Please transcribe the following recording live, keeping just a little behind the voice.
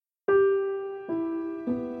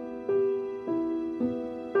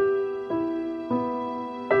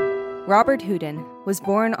Robert Houdin was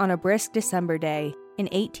born on a brisk December day in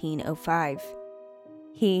 1805.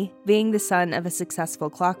 He, being the son of a successful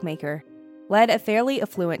clockmaker, led a fairly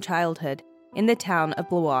affluent childhood in the town of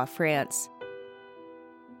Blois, France.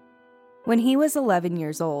 When he was 11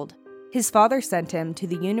 years old, his father sent him to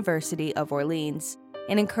the University of Orleans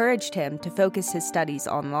and encouraged him to focus his studies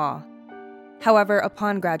on law. However,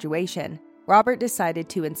 upon graduation, Robert decided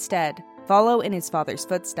to instead follow in his father's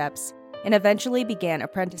footsteps and eventually began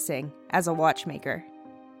apprenticing as a watchmaker.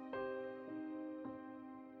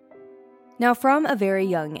 Now, from a very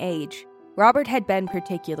young age, Robert had been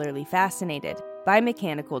particularly fascinated by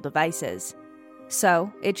mechanical devices.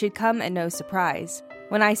 So, it should come at no surprise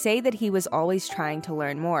when I say that he was always trying to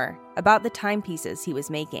learn more about the timepieces he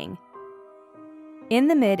was making. In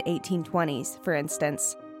the mid-1820s, for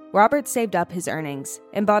instance, Robert saved up his earnings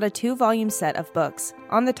and bought a 2-volume set of books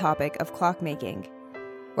on the topic of clockmaking.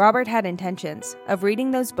 Robert had intentions of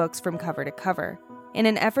reading those books from cover to cover in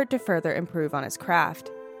an effort to further improve on his craft.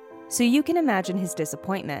 So you can imagine his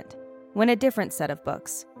disappointment when a different set of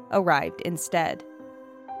books arrived instead.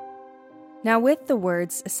 Now, with the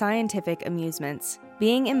words scientific amusements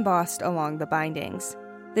being embossed along the bindings,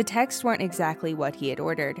 the texts weren't exactly what he had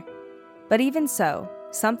ordered. But even so,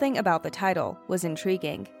 something about the title was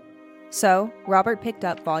intriguing. So, Robert picked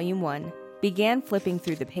up Volume 1, began flipping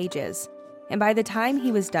through the pages, and by the time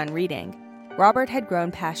he was done reading, Robert had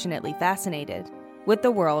grown passionately fascinated with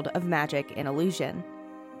the world of magic and illusion.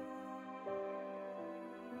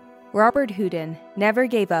 Robert Houdin never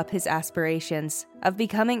gave up his aspirations of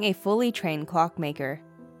becoming a fully trained clockmaker,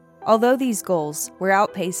 although these goals were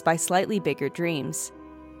outpaced by slightly bigger dreams.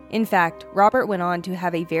 In fact, Robert went on to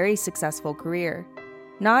have a very successful career,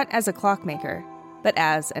 not as a clockmaker, but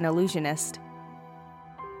as an illusionist.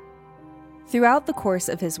 Throughout the course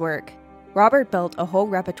of his work, Robert built a whole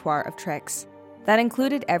repertoire of tricks that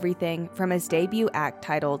included everything from his debut act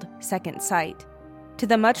titled Second Sight to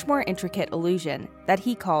the much more intricate illusion that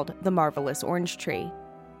he called the Marvelous Orange Tree.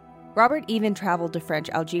 Robert even traveled to French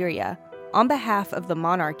Algeria on behalf of the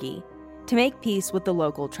monarchy to make peace with the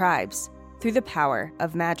local tribes through the power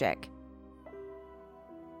of magic.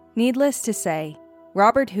 Needless to say,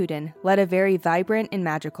 Robert Houdin led a very vibrant and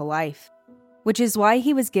magical life, which is why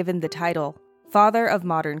he was given the title Father of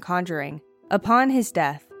Modern Conjuring upon his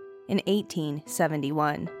death in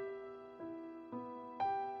 1871.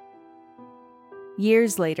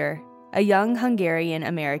 Years later, a young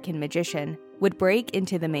Hungarian-American magician would break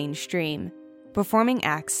into the mainstream, performing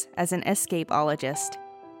acts as an escapologist.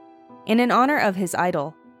 And in honor of his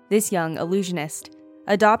idol, this young illusionist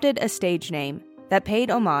adopted a stage name that paid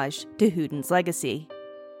homage to Houdin's legacy.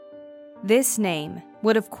 This name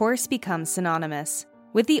would of course become synonymous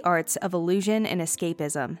with the arts of illusion and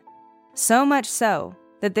escapism, so much so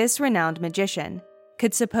that this renowned magician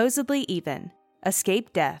could supposedly even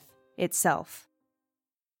escape death itself.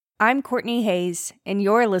 I'm Courtney Hayes, and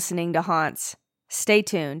you're listening to Haunts. Stay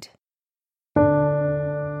tuned.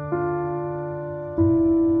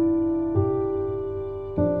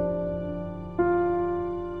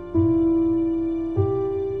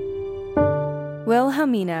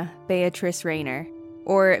 Wilhelmina Beatrice Rayner,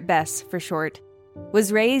 or Bess for short,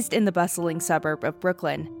 was raised in the bustling suburb of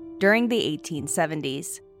Brooklyn during the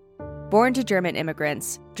 1870s. Born to German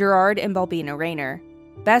immigrants, Gerard and Balbina Rayner,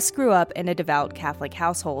 Bess grew up in a devout Catholic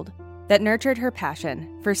household that nurtured her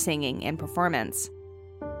passion for singing and performance.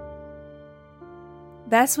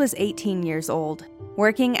 Bess was 18 years old,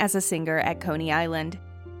 working as a singer at Coney Island,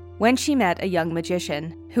 when she met a young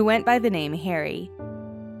magician who went by the name Harry.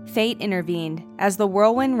 Fate intervened as the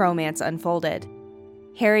whirlwind romance unfolded.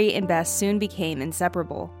 Harry and Bess soon became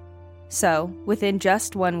inseparable. So, within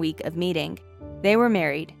just 1 week of meeting, they were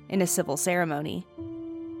married in a civil ceremony.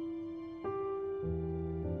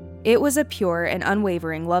 It was a pure and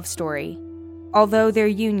unwavering love story, although their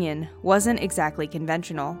union wasn't exactly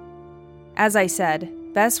conventional. As I said,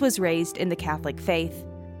 Bess was raised in the Catholic faith,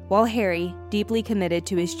 while Harry, deeply committed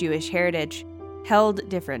to his Jewish heritage, held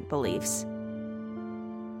different beliefs.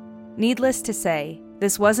 Needless to say,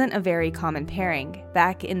 this wasn't a very common pairing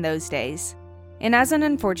back in those days, and as an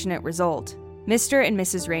unfortunate result, Mr. and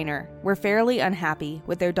Mrs. Rayner were fairly unhappy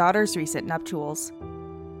with their daughter's recent nuptials.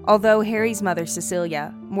 Although Harry's mother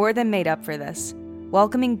Cecilia more than made up for this,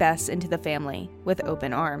 welcoming Bess into the family with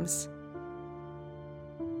open arms.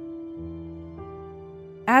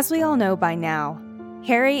 As we all know by now,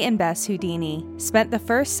 Harry and Bess Houdini spent the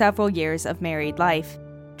first several years of married life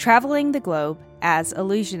traveling the globe as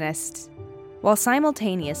illusionists, while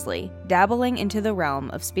simultaneously dabbling into the realm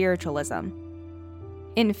of spiritualism.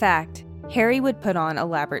 In fact, Harry would put on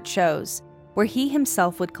elaborate shows where he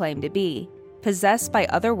himself would claim to be possessed by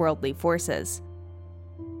otherworldly forces.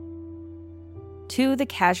 To the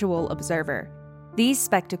casual observer, these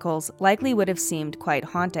spectacles likely would have seemed quite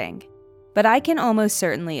haunting, but I can almost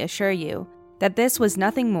certainly assure you that this was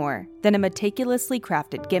nothing more than a meticulously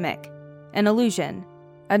crafted gimmick, an illusion,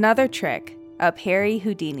 another trick up Harry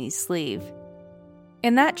Houdini's sleeve.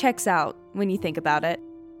 And that checks out when you think about it.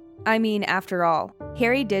 I mean, after all,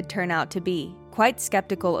 Harry did turn out to be quite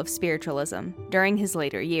skeptical of spiritualism during his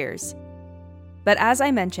later years. But as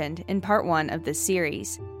I mentioned in part 1 of this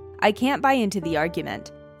series, I can't buy into the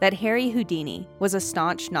argument that Harry Houdini was a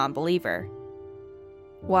staunch non-believer.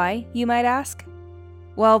 Why, you might ask?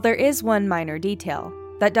 Well, there is one minor detail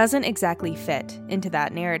that doesn't exactly fit into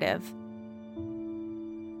that narrative.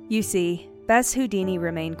 You see, Bess Houdini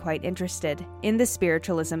remained quite interested in the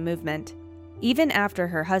spiritualism movement, even after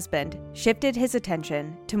her husband shifted his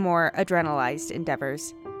attention to more adrenalized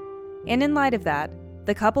endeavors. And in light of that,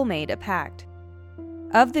 the couple made a pact.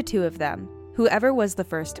 Of the two of them, whoever was the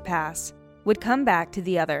first to pass would come back to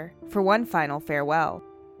the other for one final farewell.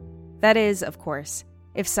 That is, of course,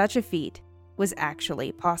 if such a feat was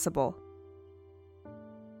actually possible.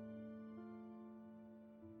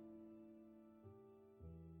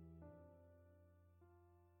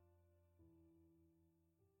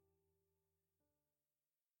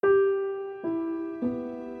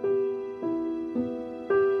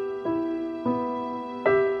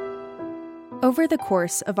 Over the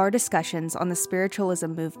course of our discussions on the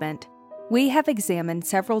spiritualism movement, we have examined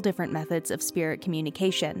several different methods of spirit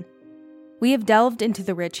communication. We have delved into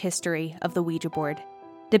the rich history of the Ouija board,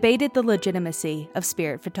 debated the legitimacy of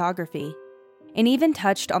spirit photography, and even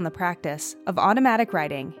touched on the practice of automatic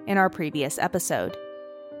writing in our previous episode.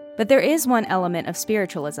 But there is one element of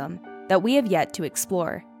spiritualism that we have yet to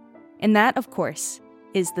explore, and that, of course,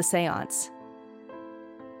 is the seance.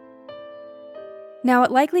 Now,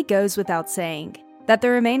 it likely goes without saying that the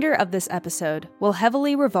remainder of this episode will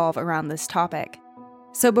heavily revolve around this topic.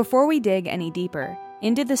 So before we dig any deeper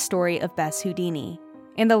into the story of Bess Houdini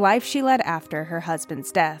and the life she led after her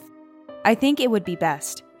husband's death, I think it would be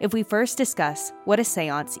best if we first discuss what a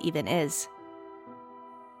seance even is.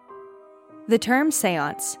 The term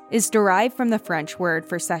seance is derived from the French word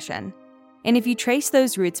for session, and if you trace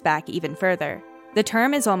those roots back even further, the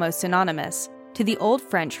term is almost synonymous to the old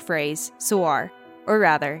French phrase soir, or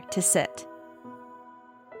rather, to sit.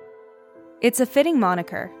 It's a fitting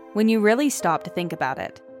moniker when you really stop to think about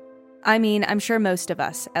it. I mean, I'm sure most of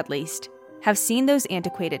us, at least, have seen those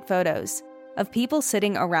antiquated photos of people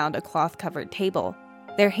sitting around a cloth-covered table,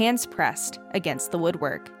 their hands pressed against the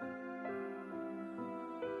woodwork.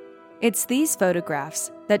 It's these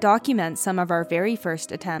photographs that document some of our very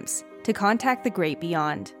first attempts to contact the great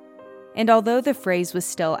beyond. And although the phrase was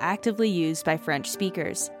still actively used by French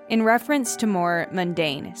speakers in reference to more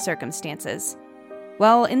mundane circumstances,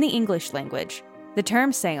 well, in the English language, the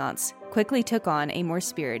term seance quickly took on a more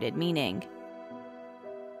spirited meaning.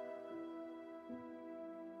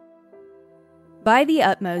 By the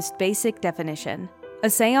utmost basic definition, a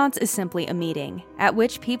seance is simply a meeting at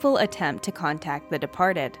which people attempt to contact the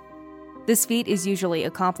departed. This feat is usually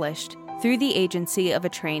accomplished through the agency of a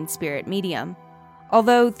trained spirit medium,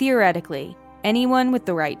 although theoretically, anyone with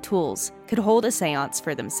the right tools could hold a seance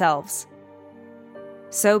for themselves.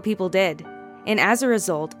 So people did, and as a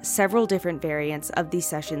result, several different variants of these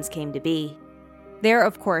sessions came to be. There,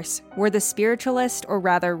 of course, were the spiritualist or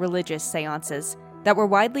rather religious seances that were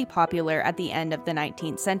widely popular at the end of the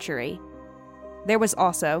 19th century. There was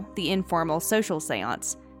also the informal social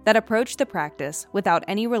seance that approached the practice without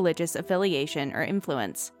any religious affiliation or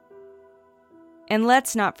influence. And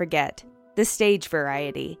let's not forget the stage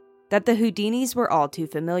variety that the Houdinis were all too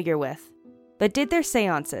familiar with. But did their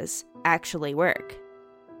seances actually work?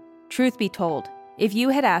 Truth be told, if you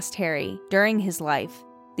had asked Harry during his life,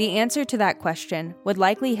 the answer to that question would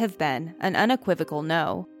likely have been an unequivocal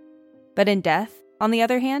no. But in death, on the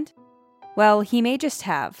other hand, well, he may just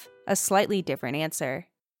have a slightly different answer.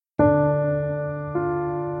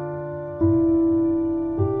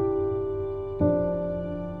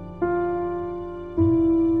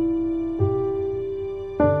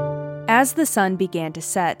 As the sun began to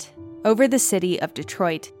set over the city of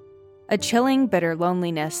Detroit, a chilling, bitter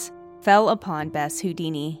loneliness fell upon Bess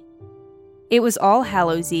Houdini. It was All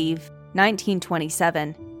Hallows Eve,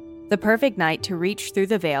 1927, the perfect night to reach through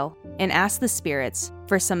the veil and ask the spirits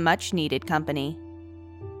for some much-needed company.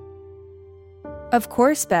 Of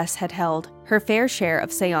course, Bess had held her fair share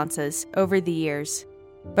of seances over the years,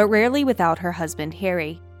 but rarely without her husband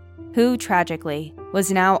Harry, who, tragically,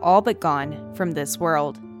 was now all but gone from this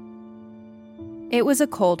world. It was a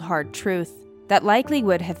cold, hard truth that likely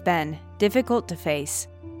would have been difficult to face,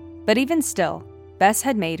 But even still, Bess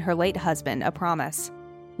had made her late husband a promise,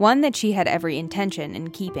 one that she had every intention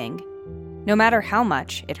in keeping, no matter how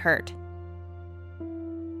much it hurt.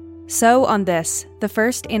 So on this, the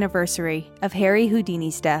first anniversary of Harry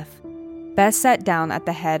Houdini's death, Bess sat down at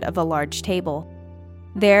the head of a large table.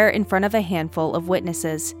 There, in front of a handful of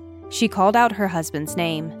witnesses, she called out her husband's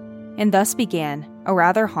name, and thus began a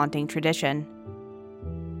rather haunting tradition.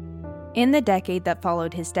 In the decade that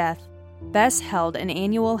followed his death, Bess held an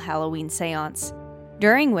annual Halloween seance,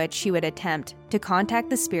 during which she would attempt to contact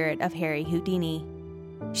the spirit of Harry Houdini.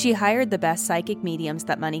 She hired the best psychic mediums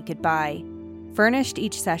that money could buy, furnished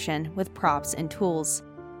each session with props and tools,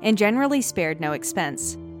 and generally spared no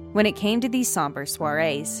expense when it came to these somber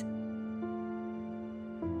soirees.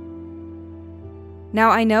 Now,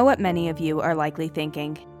 I know what many of you are likely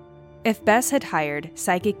thinking. If Bess had hired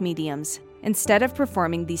psychic mediums instead of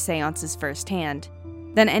performing these seances firsthand,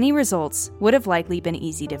 then any results would have likely been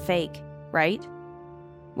easy to fake, right?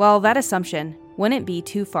 Well, that assumption wouldn't be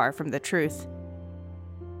too far from the truth.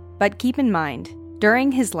 But keep in mind,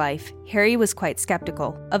 during his life, Harry was quite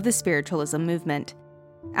skeptical of the spiritualism movement.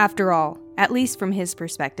 After all, at least from his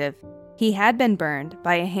perspective, he had been burned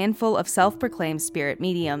by a handful of self-proclaimed spirit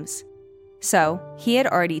mediums. So, he had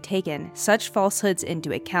already taken such falsehoods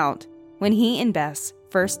into account when he and Bess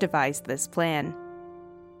first devised this plan.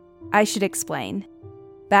 I should explain.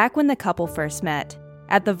 Back when the couple first met,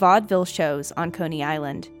 at the vaudeville shows on Coney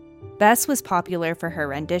Island, Bess was popular for her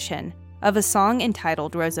rendition of a song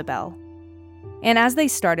entitled Rosabelle. And as they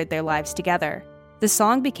started their lives together, the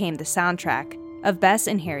song became the soundtrack of Bess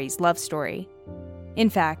and Harry's love story. In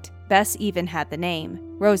fact, Bess even had the name,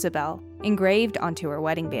 Rosabelle, engraved onto her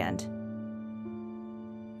wedding band.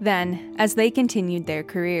 Then, as they continued their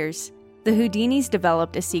careers, the Houdinis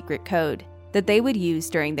developed a secret code that they would use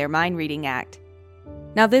during their mind-reading act.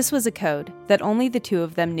 Now, this was a code that only the two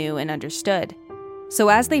of them knew and understood, so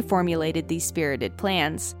as they formulated these spirited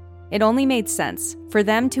plans, it only made sense for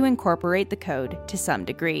them to incorporate the code to some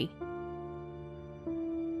degree.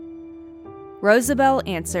 Rosabelle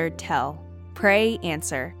answered, tell. Pray,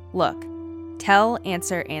 answer, look. Tell,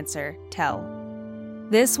 answer, answer, tell.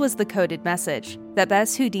 This was the coded message that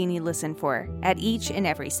Bess Houdini listened for at each and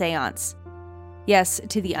every seance. Yes,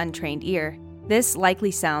 to the untrained ear, this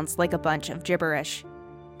likely sounds like a bunch of gibberish.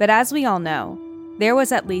 But as we all know, there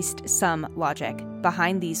was at least some logic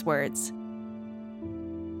behind these words.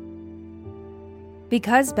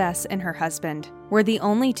 Because Bess and her husband were the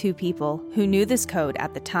only two people who knew this code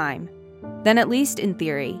at the time, then at least in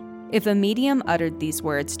theory, if a medium uttered these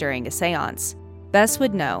words during a seance, Bess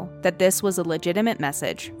would know that this was a legitimate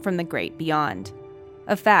message from the great beyond.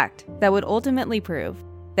 A fact that would ultimately prove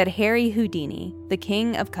that Harry Houdini, the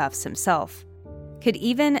king of cuffs himself, could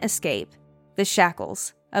even escape the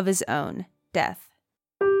shackles of his own death.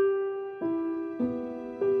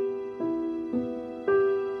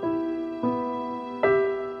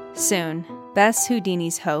 Soon, Bess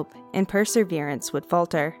Houdini's hope and perseverance would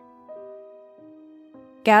falter.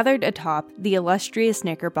 Gathered atop the illustrious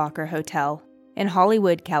Knickerbocker Hotel in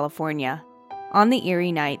Hollywood, California, on the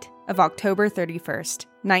eerie night of October 31st,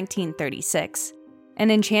 1936,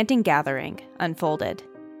 an enchanting gathering unfolded.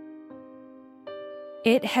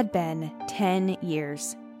 It had been 10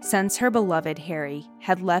 years since her beloved Harry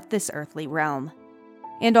had left this earthly realm,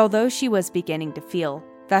 and although she was beginning to feel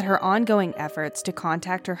that her ongoing efforts to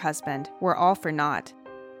contact her husband were all for naught,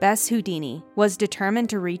 Bess Houdini was determined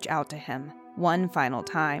to reach out to him one final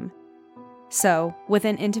time. So, with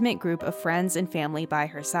an intimate group of friends and family by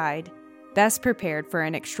her side, Bess prepared for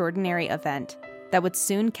an extraordinary event that would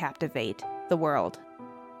soon captivate the world.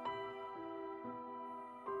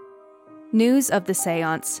 News of the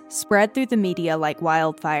seance spread through the media like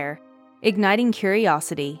wildfire, igniting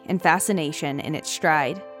curiosity and fascination in its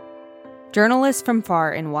stride. Journalists from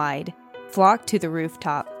far and wide flocked to the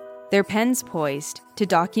rooftop, their pens poised to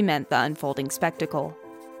document the unfolding spectacle.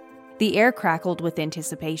 The air crackled with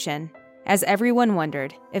anticipation, as everyone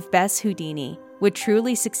wondered if Bess Houdini would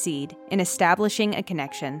truly succeed in establishing a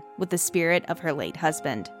connection with the spirit of her late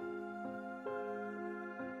husband.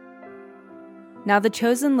 Now, the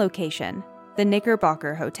chosen location, the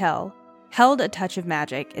Knickerbocker Hotel, held a touch of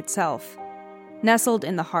magic itself. Nestled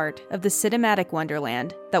in the heart of the cinematic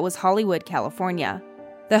wonderland that was Hollywood, California,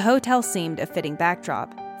 the hotel seemed a fitting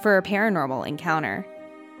backdrop for a paranormal encounter.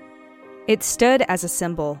 It stood as a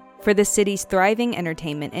symbol for the city's thriving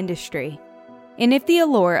entertainment industry. And if the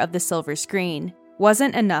allure of the silver screen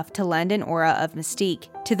wasn't enough to lend an aura of mystique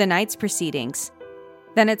to the night's proceedings,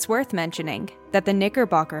 then it's worth mentioning that the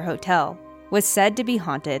Knickerbocker Hotel was said to be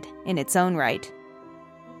haunted in its own right.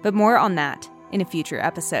 But more on that in a future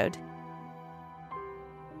episode.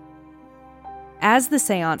 As the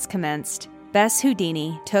seance commenced, Bess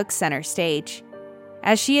Houdini took center stage,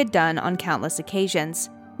 as she had done on countless occasions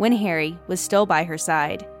when Harry was still by her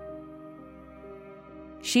side.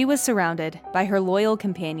 She was surrounded by her loyal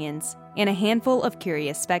companions and a handful of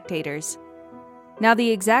curious spectators. Now,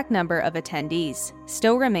 the exact number of attendees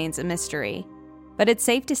still remains a mystery, but it's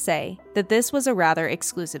safe to say that this was a rather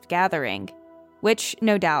exclusive gathering, which,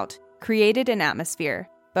 no doubt, created an atmosphere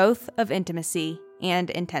both of intimacy and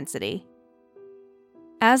intensity.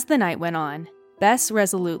 As the night went on, Bess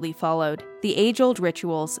resolutely followed the age-old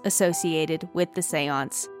rituals associated with the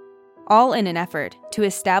seance, all in an effort to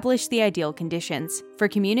establish the ideal conditions for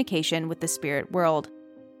communication with the spirit world.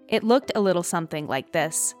 It looked a little something like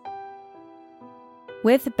this.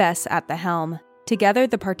 With Bess at the helm, together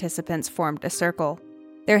the participants formed a circle,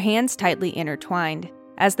 their hands tightly intertwined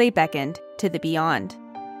as they beckoned to the beyond.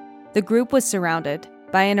 The group was surrounded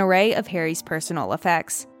by an array of Harry's personal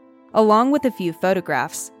effects, along with a few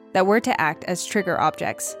photographs that were to act as trigger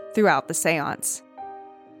objects throughout the seance.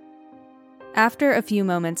 After a few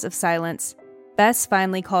moments of silence, Bess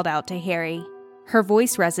finally called out to Harry, her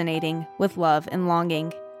voice resonating with love and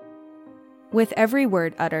longing. With every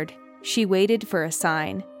word uttered, she waited for a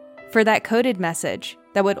sign, for that coded message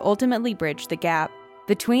that would ultimately bridge the gap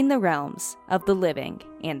between the realms of the living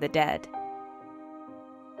and the dead.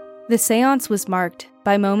 The seance was marked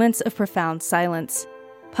by moments of profound silence,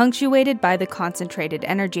 punctuated by the concentrated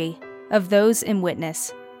energy of those in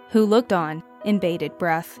witness who looked on in bated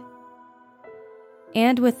breath.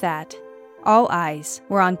 And with that, all eyes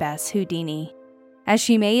were on Bess Houdini, as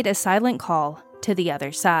she made a silent call to the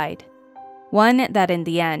other side, one that in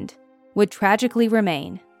the end would tragically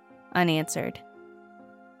remain unanswered.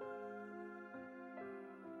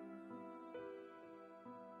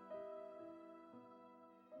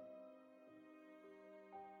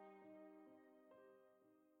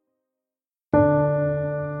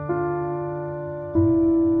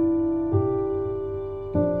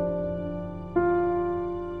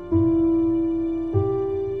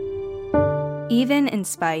 Even in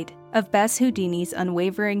spite of Bess Houdini's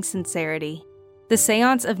unwavering sincerity, the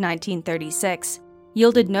seance of 1936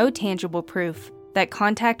 yielded no tangible proof that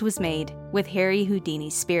contact was made with Harry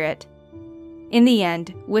Houdini's spirit. In the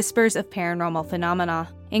end, whispers of paranormal phenomena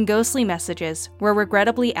and ghostly messages were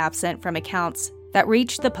regrettably absent from accounts that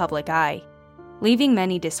reached the public eye, leaving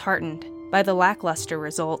many disheartened by the lackluster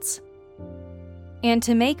results. And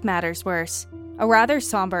to make matters worse, a rather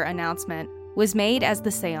somber announcement was made as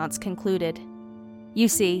the seance concluded. You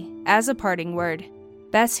see, as a parting word,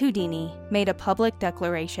 Bess Houdini made a public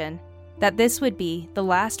declaration that this would be the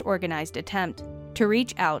last organized attempt to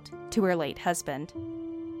reach out to her late husband.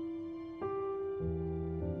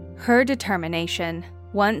 Her determination,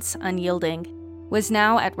 once unyielding, was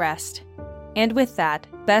now at rest, and with that,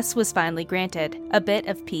 Bess was finally granted a bit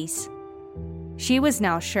of peace. She was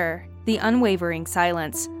now sure the unwavering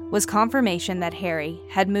silence was confirmation that Harry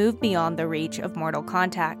had moved beyond the reach of mortal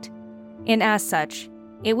contact, and as such,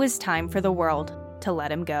 it was time for the world to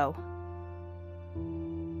let him go.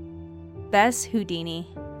 Bess Houdini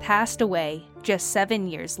passed away just 7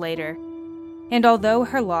 years later, and although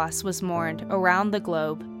her loss was mourned around the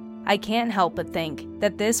globe, I can't help but think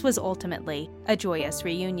that this was ultimately a joyous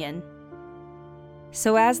reunion.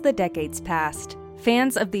 So as the decades passed,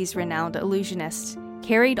 fans of these renowned illusionists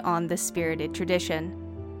carried on this spirited tradition.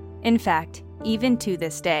 In fact, even to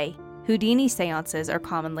this day, Houdini seances are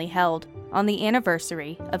commonly held on the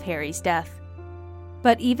anniversary of Harry's death.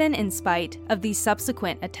 But even in spite of these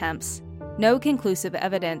subsequent attempts, no conclusive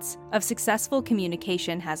evidence of successful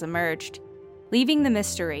communication has emerged, leaving the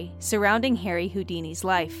mystery surrounding Harry Houdini's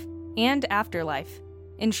life and afterlife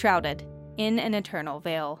enshrouded in an eternal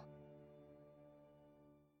veil.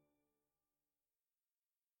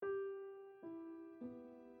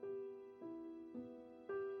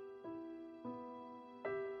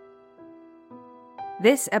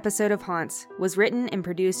 This episode of Haunts was written and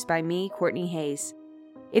produced by me, Courtney Hayes.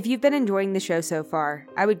 If you've been enjoying the show so far,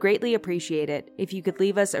 I would greatly appreciate it if you could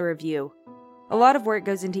leave us a review. A lot of work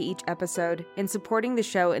goes into each episode, and supporting the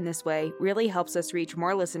show in this way really helps us reach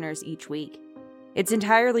more listeners each week. It's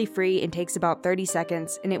entirely free and takes about 30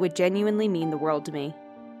 seconds, and it would genuinely mean the world to me.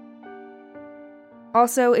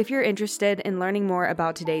 Also, if you're interested in learning more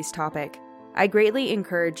about today's topic, I greatly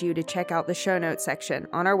encourage you to check out the show notes section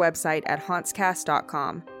on our website at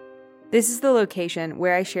hauntscast.com. This is the location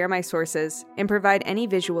where I share my sources and provide any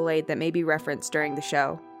visual aid that may be referenced during the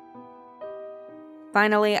show.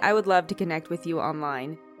 Finally, I would love to connect with you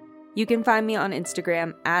online. You can find me on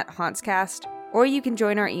Instagram at hauntscast, or you can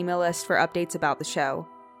join our email list for updates about the show.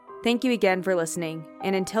 Thank you again for listening,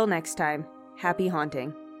 and until next time, happy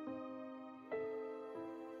haunting.